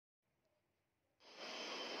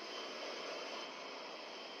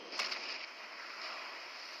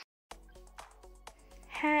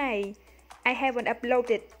Hi, I haven't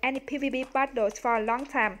uploaded any PvP battles for a long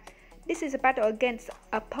time. This is a battle against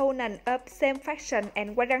opponent of same faction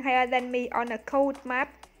and one rank higher than me on a cold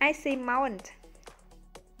map, Icy Mountain.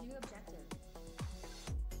 New objective.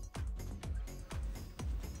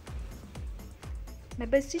 My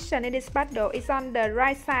position in this battle is on the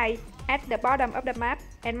right side at the bottom of the map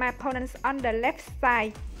and my opponent's on the left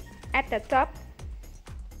side at the top.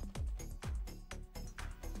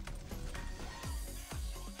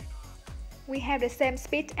 We have the same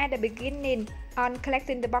speed at the beginning on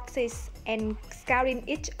collecting the boxes and scouting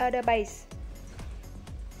each other base.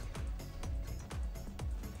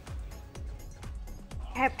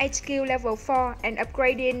 I have HQ level 4 and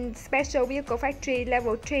upgrading Special Vehicle Factory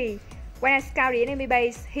level 3. When I scout the enemy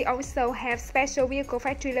base, he also has Special Vehicle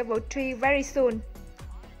Factory level 3 very soon.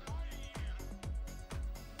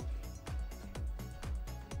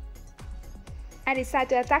 I decide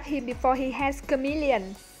to attack him before he has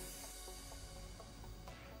Chameleon.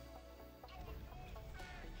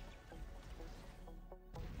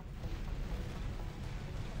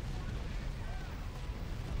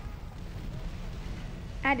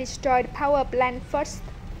 I destroy the power plant first.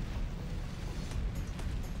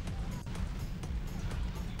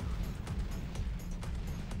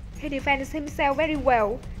 He defends himself very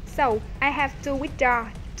well, so I have to withdraw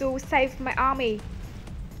to save my army.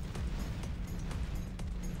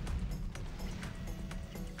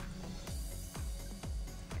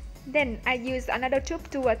 Then I use another troop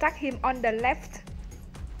to attack him on the left.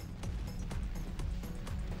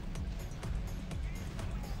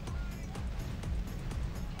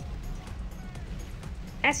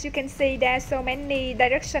 As you can see, there are so many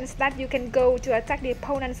directions that you can go to attack the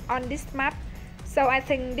opponents on this map, so I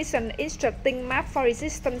think this is an interesting map for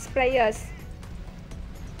resistance players.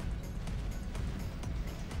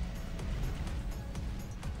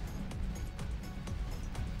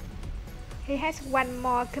 He has one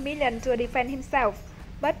more chameleon to defend himself,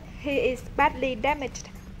 but he is badly damaged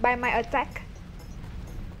by my attack.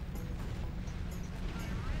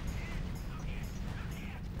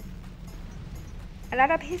 A lot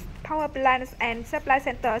of his power plants and supply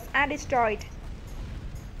centers are destroyed.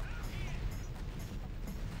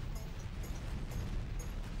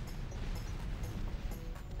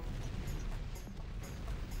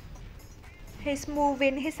 He's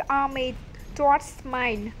moving his army towards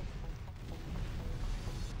mine.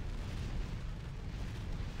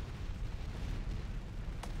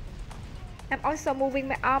 I'm also moving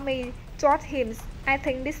my army towards him. I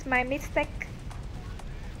think this is my mistake.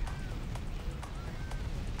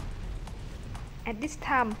 At this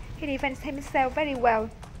time, he defends himself very well.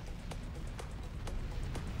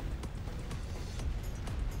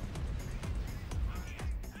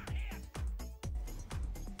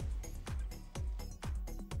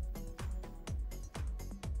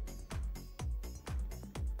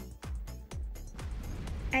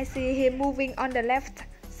 I see him moving on the left,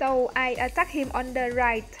 so I attack him on the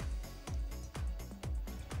right.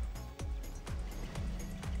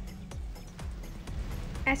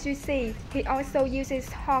 As you see, he also uses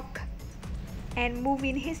Hawk and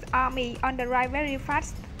moving his army on the right very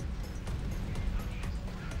fast.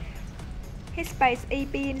 His base is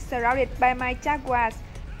being surrounded by my jaguars,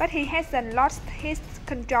 but he hasn't lost his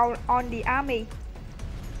control on the army.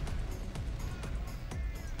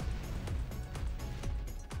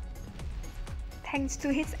 Thanks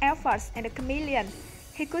to his efforts and the chameleon,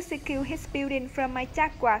 he could secure his building from my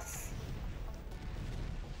jaguars.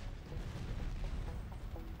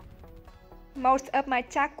 Most of my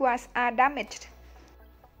jaguars are damaged.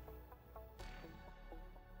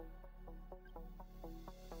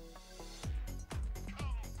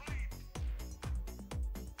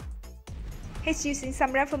 He's using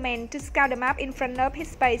some riflemen to scout the map in front of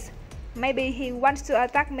his base. Maybe he wants to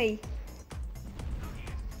attack me.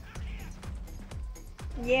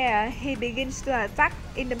 Yeah, he begins to attack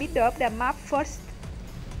in the middle of the map first.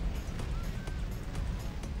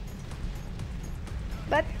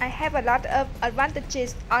 But I have a lot of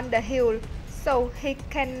advantages on the hill, so he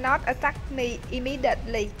cannot attack me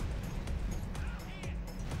immediately.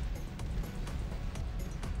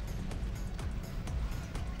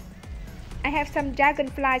 I have some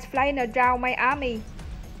dragonflies flying around my army.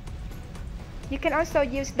 You can also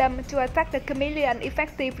use them to attack the chameleon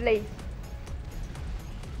effectively.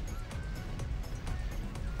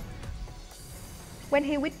 When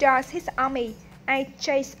he withdraws his army, I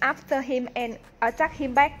chase after him and attack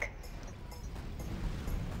him back.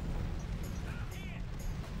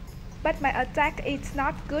 But my attack is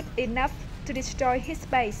not good enough to destroy his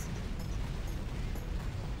base.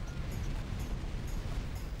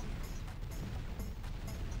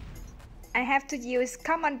 I I have to use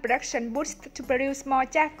common production boost to produce more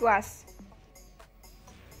jaguars.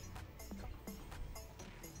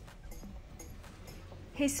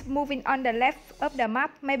 He's moving on the left of the map,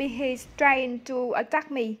 maybe he's trying to attack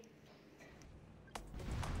me.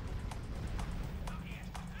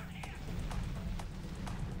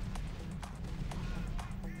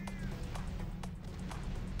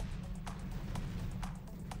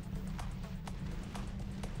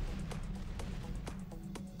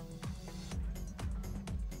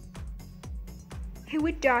 He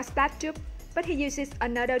withdraws that troop, but he uses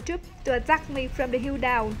another troop to attack me from the hill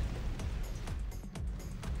down.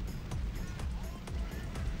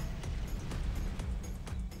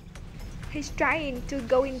 He's trying to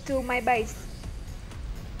go into my base.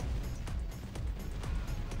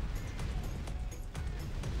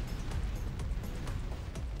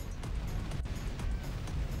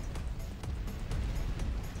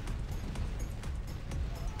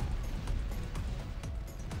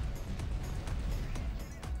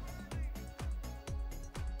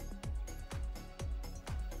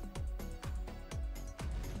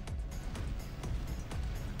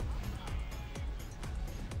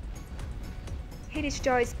 He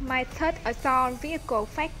destroys my third assault vehicle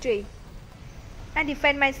factory. I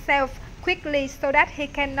defend myself quickly so that he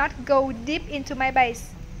cannot go deep into my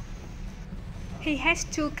base. He has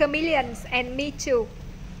 2 chameleons and me too.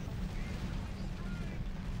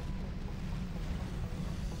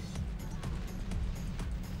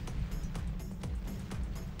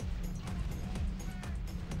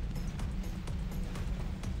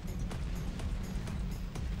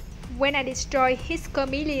 When I destroy his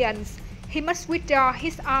chameleons, he must withdraw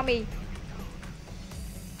his army.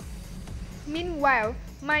 Meanwhile,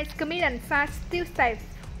 my chameleons are still safe.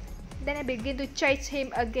 Then I begin to chase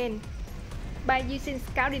him again by using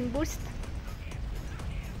scouting boost.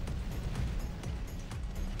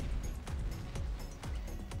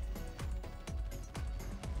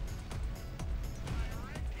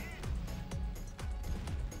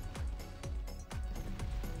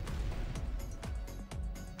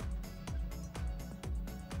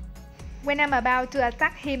 When I'm about to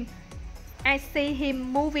attack him, I see him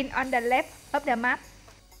moving on the left of the map.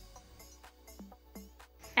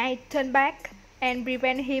 I turn back and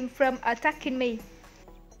prevent him from attacking me.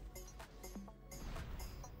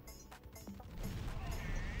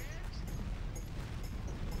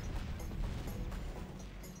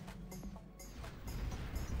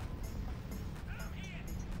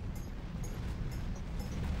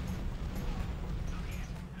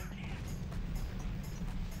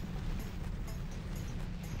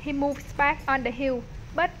 He moves back on the hill,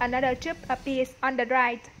 but another troop appears on the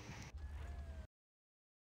right.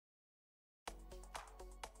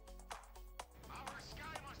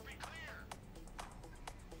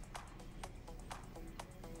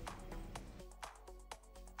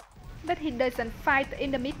 But he doesn't fight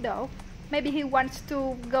in the middle. Maybe he wants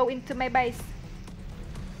to go into my base.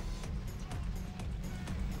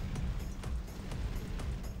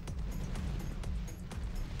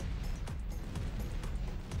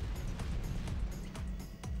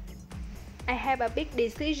 I have a big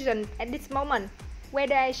decision at this moment,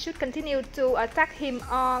 whether I should continue to attack him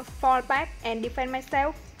or fall back and defend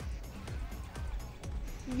myself.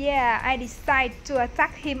 Yeah, I decide to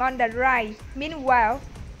attack him on the right. Meanwhile,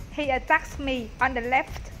 he attacks me on the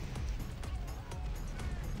left.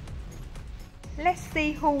 Let's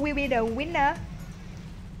see who will be the winner.